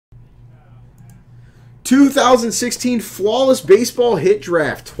2016 Flawless Baseball Hit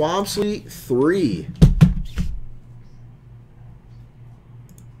Draft. Twomsley 3.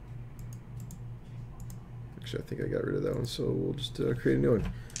 Actually, I think I got rid of that one, so we'll just create a new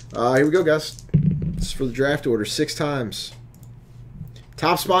one. Here we go, guys. This is for the draft order. 6 times.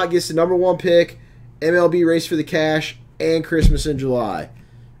 Top spot gets the #1 pick, MLB Race for the Cash, and Christmas in July.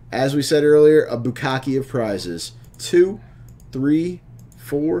 As we said earlier, a bukkake of prizes. 2, 3,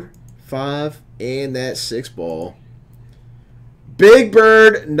 4, 5, and that 6 ball. Big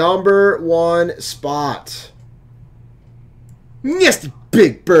Bird, #1 spot. Yes, the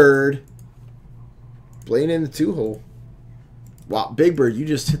Big Bird. Playing in the 2-hole. Wow, Big Bird, you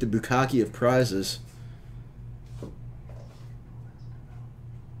just hit the bukkake of prizes.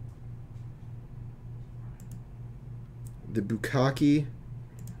 The bukkake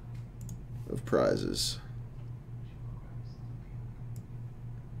of prizes.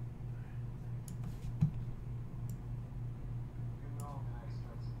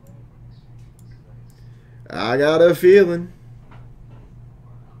 I got a feeling.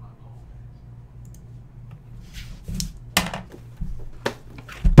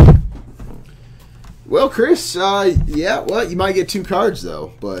 Well, Chris, yeah, well, you might get 2 cards,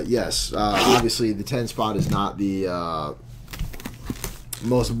 though. But, yes, obviously the 10 spot is not the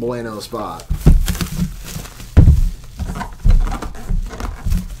most bueno spot.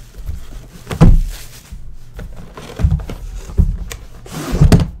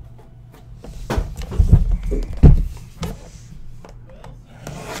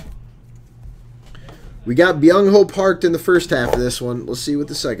 We got Byung-Ho parked in the first half of this one. Let's see what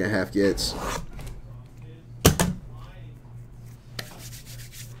the second half gets.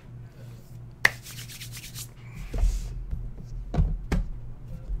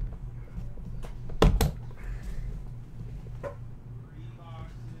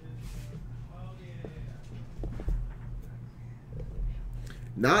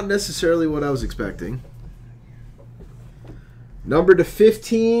 Not necessarily what I was expecting. Number to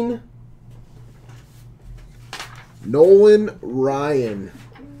 15, Nolan Ryan.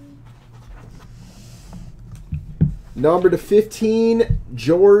 Number to 15,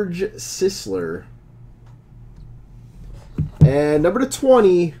 George Sisler. And number to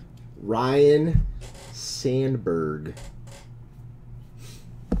 20, Ryan Sandberg.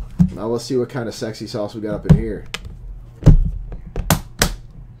 Now let's see what kind of sexy sauce we got up in here.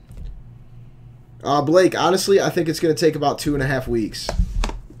 Blake, honestly, I think it's going to take about 2.5 weeks.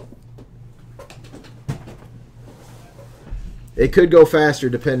 It could go faster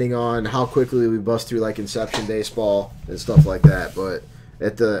depending on how quickly we bust through like Inception Baseball and stuff like that. But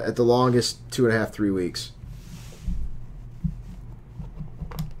at the longest, 2.5, 3 weeks.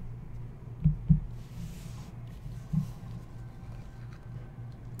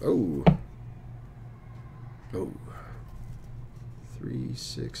 Oh. Oh. 3,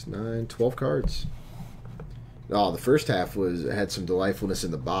 6, 9, 12 cards. Oh, the first half had some delightfulness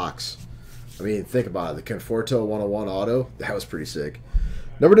in the box. I mean, think about it. The Conforto 101 auto, that was pretty sick.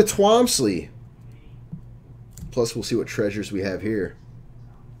 Number to Twomsley. Plus, we'll see what treasures we have here.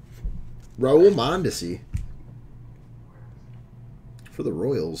 Raul Mondesi for the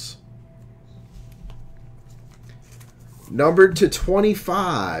Royals. Numbered to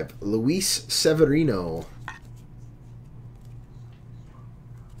 25, Luis Severino.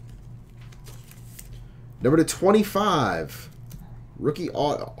 Number to 25, rookie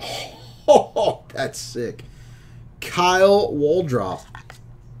auto. Oh, that's sick. Kyle Waldrop.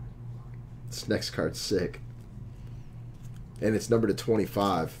 This next card's sick. And it's number to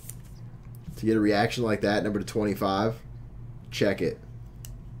 25. To get a reaction like that, number to 25, check it.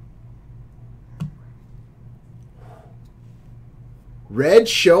 Red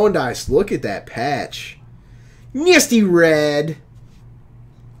Shondice. Look at that patch. Nasty red.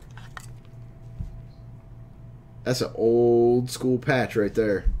 That's an old school patch right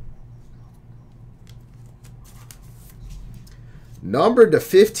there. Numbered to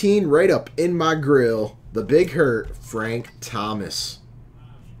 15, right up in my grill. The Big Hurt, Frank Thomas.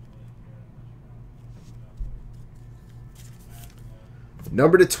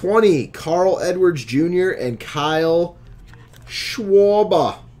 Number to 20, Carl Edwards Jr. and Kyle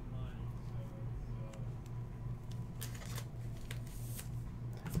Schwarber.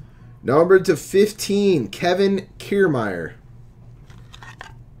 Numbered to 15, Kevin Kiermaier.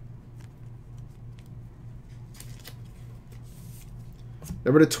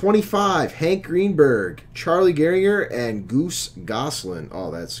 Number to 25, Hank Greenberg, Charlie Gehringer, and Goose Goslin.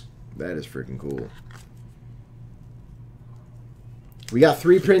 Oh, that is freaking cool. We got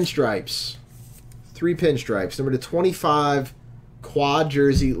 3 pinstripes. 3 pinstripes. Number to 25, quad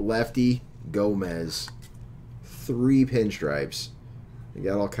jersey lefty Gomez. 3 pinstripes. You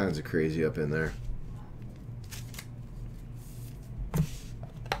got all kinds of crazy up in there.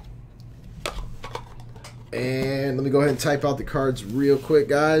 And let me go ahead and type out the cards real quick,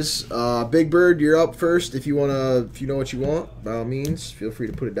 guys. Big Bird, you're up first. If you know what you want, by all means, feel free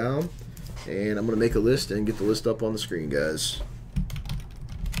to put it down. And I'm gonna make a list and get the list up on the screen, guys.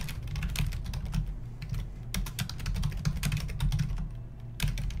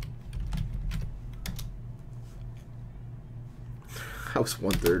 I was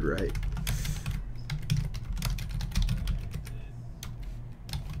 1/3 right.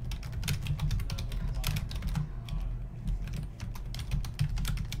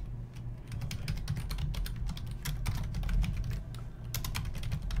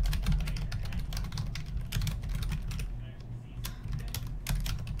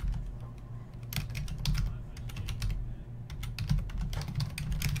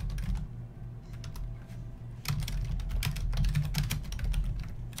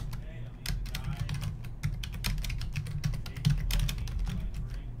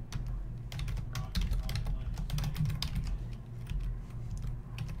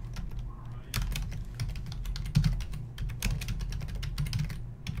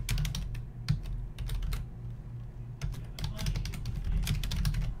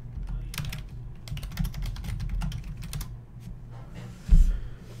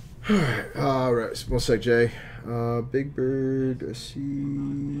 All right, one sec, Jay. Big Bird, I see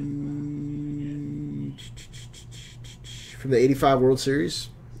from the '85 World Series.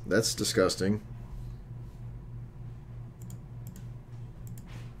 That's disgusting.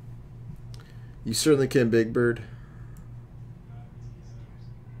 You certainly can, Big Bird.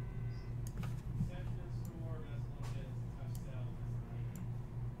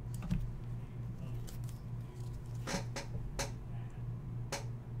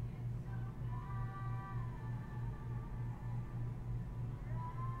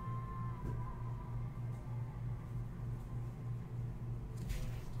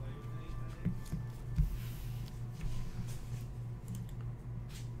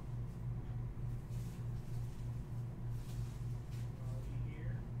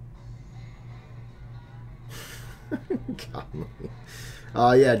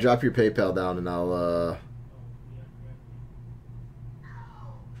 Yeah, drop your PayPal down and I'll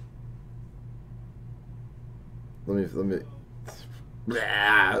let me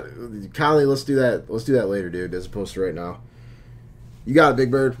Conley, let's do that later, dude, as opposed to right now. You got it, Big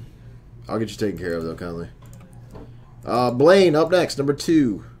Bird. I'll get you taken care of though, Conley. Blaine up next, number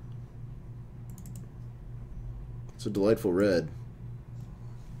 2. It's a delightful red.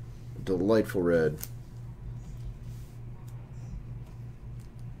 Delightful red.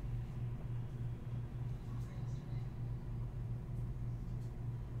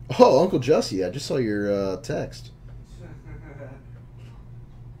 Oh, Uncle Jussie, I just saw your text.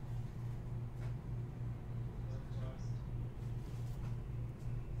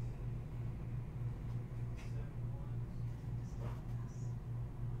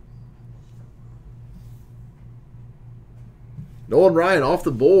 Nolan Ryan off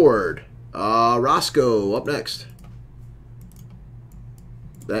the board. Roscoe up next.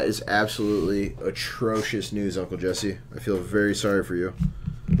 That is absolutely atrocious news, Uncle Jesse. I feel very sorry for you.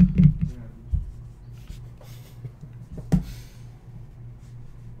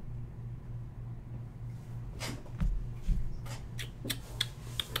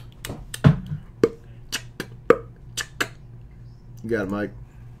 You got it, Mike.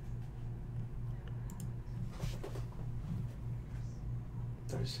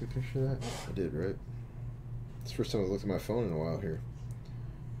 Did I see a picture of that? I did, right? It's the first time I looked at my phone in a while here.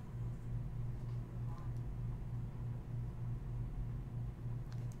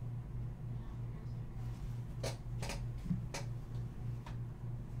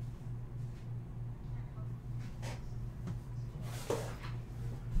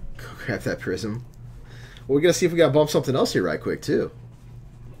 Go grab that prism. Well, we gotta see if we gotta bump something else here right quick, too.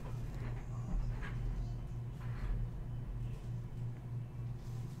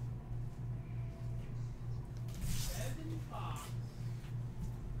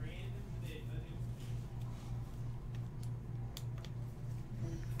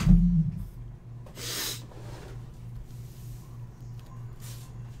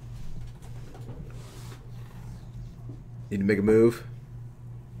 Need to make a move.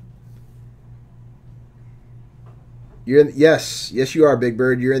 You're in, yes, you are, Big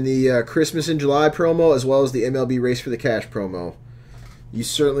Bird. You're in the Christmas in July promo as well as the MLB Race for the Cash promo. You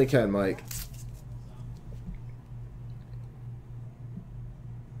certainly can, Mike.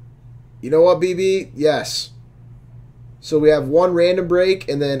 You know what, BB? Yes. So we have one random break,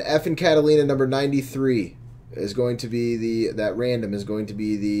 and then F and Catalina number 93 is going to be that random is going to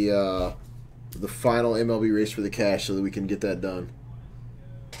be the final MLB race for the cash, so that we can get that done.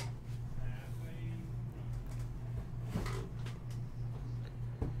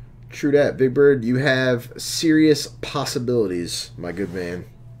 True that, Big Bird. You have serious possibilities, my good man.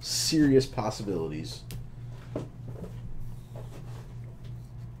 Serious possibilities.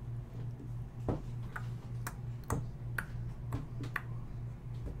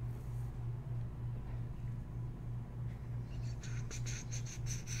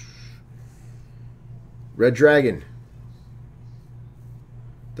 Red Dragon.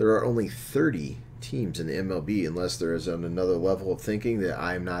 There are only 30 teams in the MLB unless there is on another level of thinking that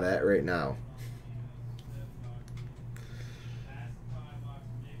I'm not at right now.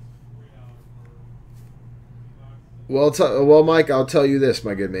 Well, Mike, I'll tell you this,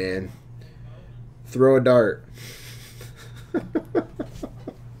 my good man. Throw a dart.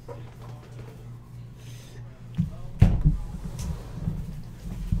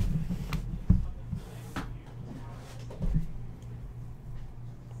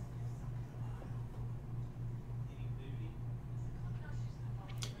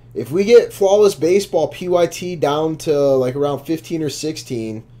 If we get Flawless Baseball PYT down to like around 15 or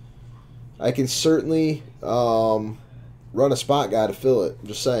 16, I can certainly run a spot guy to fill it. I'm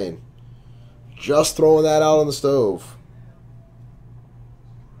just saying. Just throwing that out on the stove.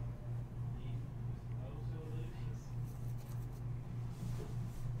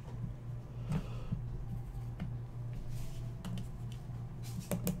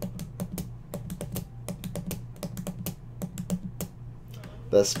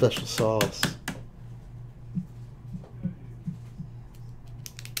 That special sauce.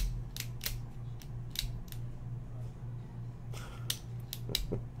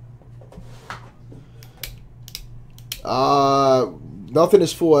 Nothing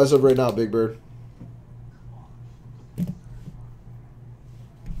is full as of right now, Big Bird.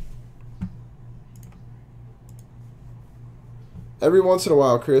 Every once in a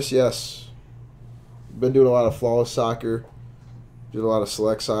while, Chris, yes. Been doing a lot of flawless soccer. Did a lot of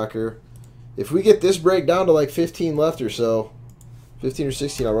select soccer. If we get this break down to like 15 left or so, 15 or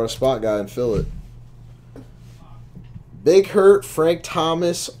 16, I'll run a spot guy and fill it. Big Hurt Frank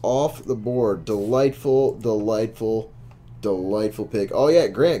Thomas off the board. Delightful, delightful, delightful pick. Oh, yeah,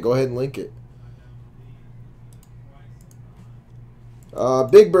 Grant, go ahead and link it.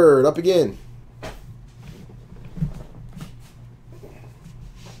 Big Bird, up again.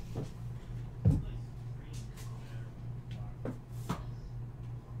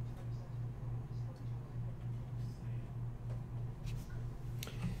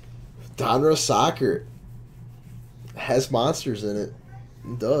 Donruss Soccer has monsters in it.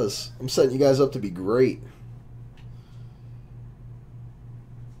 It does. I'm setting you guys up to be great.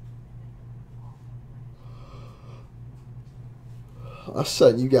 I'm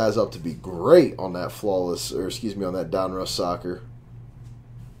setting you guys up to be great on that flawless, or excuse me, on that Donruss Soccer.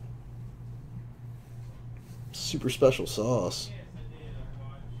 Super special sauce.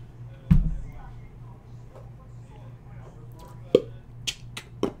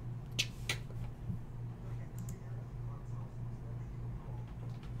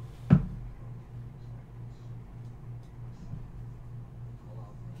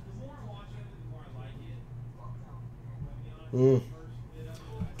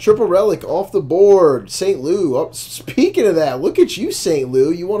 Triple Relic off the board. St. Lou. Oh, speaking of that, look at you, St.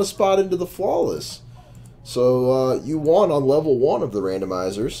 Lou. You want to spot into the flawless. So you won on level 1 of the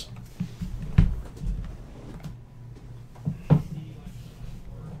randomizers.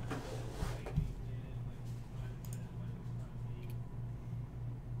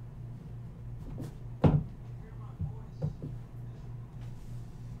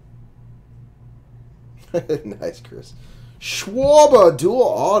 Nice, Chris. Schwarber, dual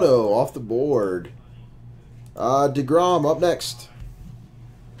auto off the board. DeGrom up next.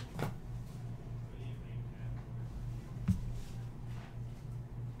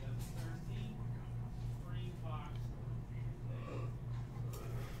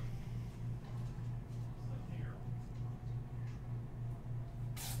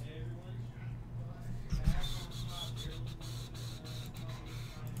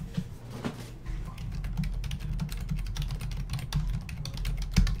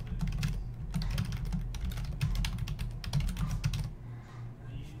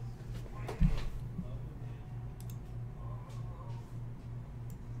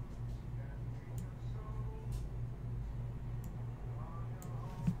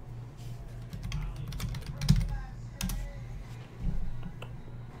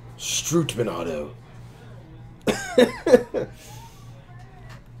 Strootman auto. We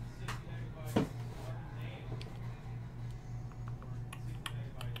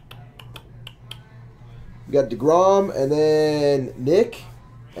got DeGrom, and then Nick,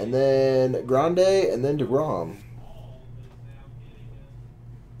 and then Grande, and then DeGrom.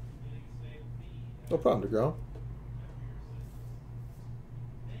 No problem, DeGrom.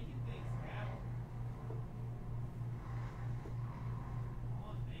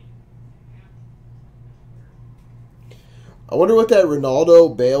 I wonder what that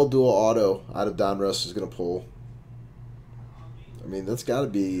Ronaldo Bale dual auto out of Donruss is going to pull. I mean, that's got to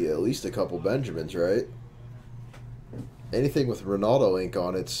be at least a couple Benjamins, right? Anything with Ronaldo ink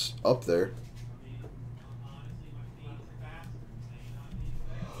on it's up there.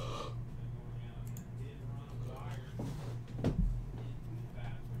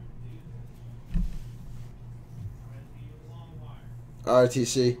 All right,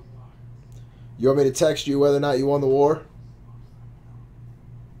 TC. You want me to text you whether or not you won the war?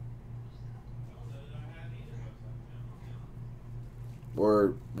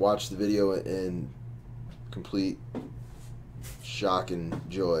 Or watch the video in complete shock and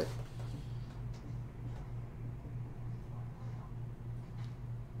joy?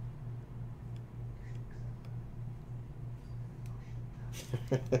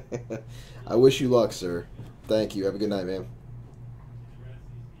 I wish you luck, sir. Thank you. Have a good night, man.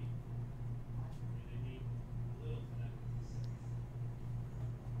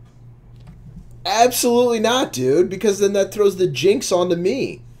 Absolutely not, dude, because then that throws the jinx onto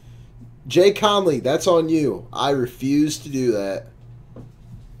me. Jay Conley, that's on you. I refuse to do that.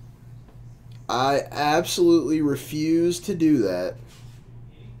 I absolutely refuse to do that.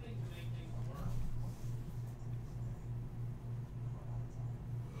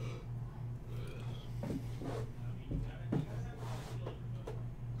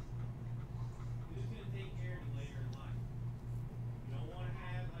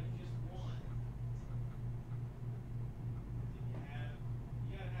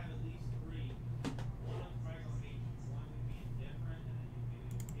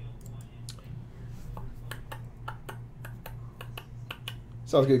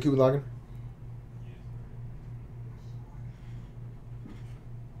 Sounds good, Cuban Logan.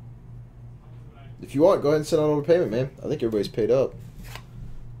 If you want, go ahead and send on overpayment, man. I think everybody's paid up.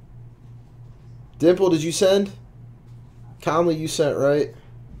 Dimple, did you send? Conley, you sent, right?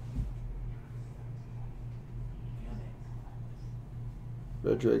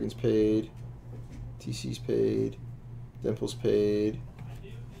 Red Dragon's paid. TC's paid. Dimple's paid.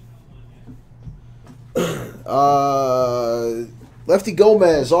 Lefty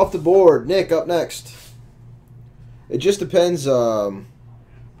Gomez off the board. Nick up next. It just depends. It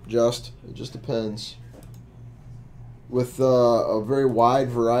just depends. With a very wide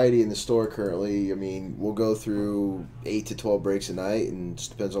variety in the store currently, I mean, we'll go through 8 to 12 breaks a night, and it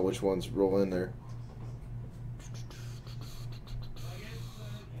just depends on which ones roll in there.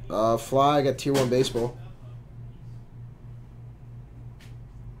 Fly, I got Tier 1 baseball.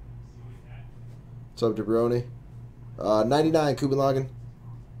 What's up, Jabroni? 99, Cuban Logan.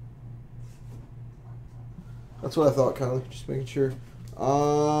 That's what I thought, Kylie. Just making sure.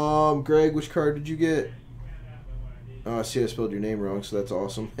 Greg, which card did you get? Oh, I see I spelled your name wrong, so that's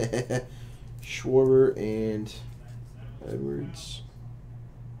awesome. Schwarber and Edwards.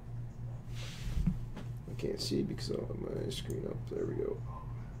 I can't see because I don't have my screen up. There we go.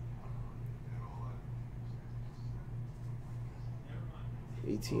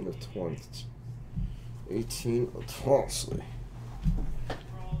 $18 of 20. 18 of 20.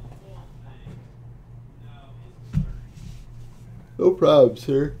 No problem,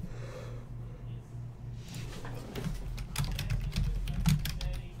 sir.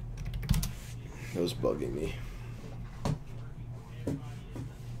 That was bugging me.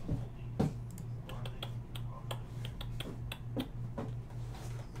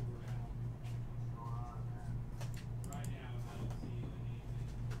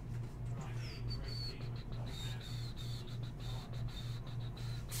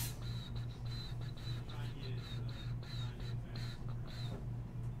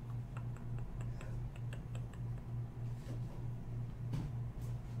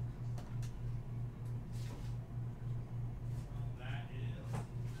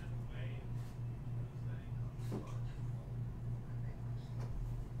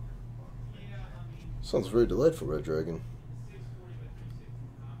 Sounds very delightful, Red Dragon.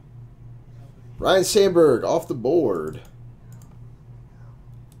 Ryan Sandberg off the board.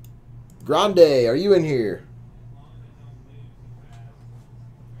 Grande, are you in here?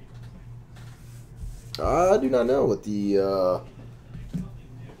 I do not know what the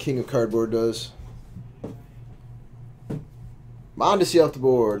King of Cardboard does. Mondesi off the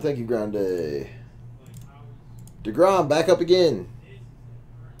board. Thank you, Grande. DeGrom back up again.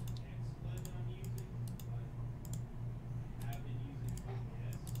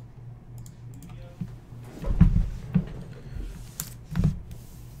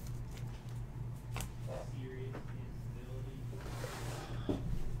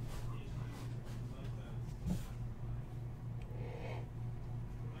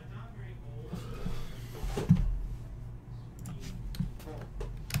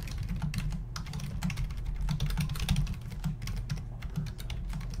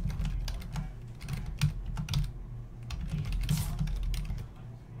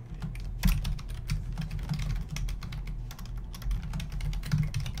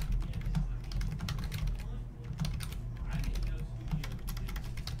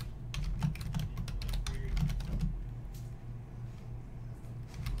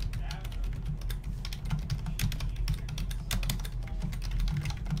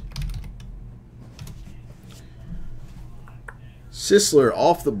 Sisler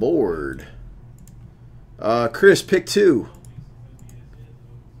off the board. Chris, pick 2.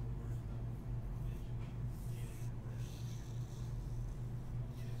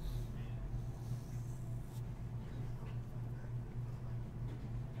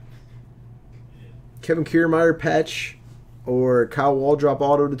 Kevin Kiermaier patch or Kyle Waldrop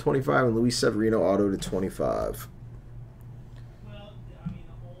auto to 25 and Luis Severino auto to 25.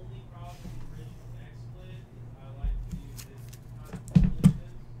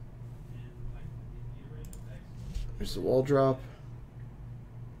 There's the wall drop.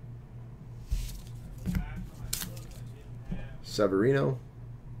 Severino.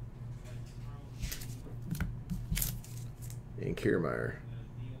 And Kiermaier.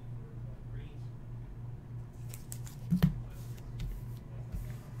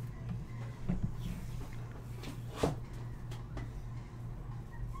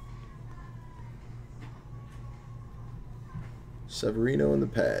 Severino in the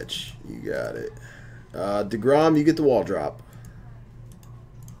patch. You got it. DeGrom, you get the wall drop.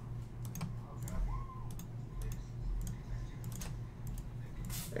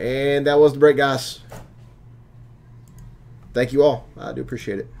 And that was the break, guys. Thank you all. I do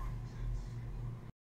appreciate it.